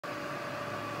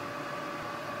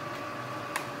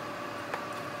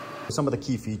Some of the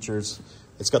key features: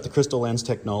 it's got the crystal lens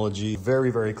technology,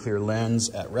 very, very clear lens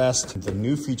at rest. The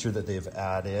new feature that they've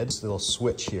added is a little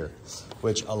switch here,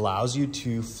 which allows you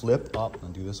to flip up,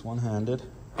 and do this one-handed.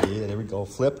 Yeah, there we go.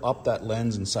 Flip up that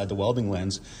lens inside the welding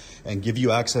lens and give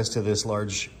you access to this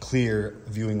large clear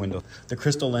viewing window. The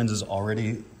crystal lens is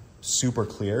already super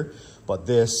clear, but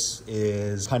this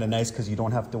is kind of nice because you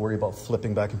don't have to worry about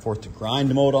flipping back and forth to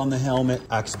grind mode on the helmet,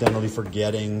 accidentally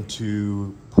forgetting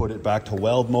to put it back to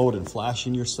weld mode and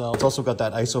flashing yourself. It's also got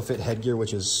that ISOFIT headgear,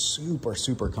 which is super,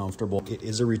 super comfortable. It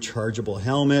is a rechargeable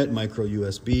helmet, micro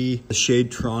USB, the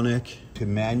Shadetronic to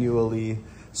manually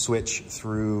switch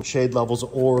through shade levels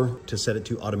or to set it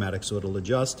to automatic so it'll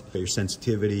adjust. Your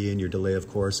sensitivity and your delay, of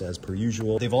course, as per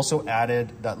usual. They've also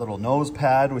added that little nose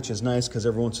pad, which is nice because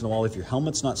every once in a while, if your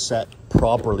helmet's not set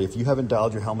properly, if you haven't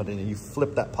dialed your helmet in and you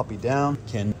flip that puppy down,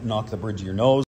 it can knock the bridge of your nose.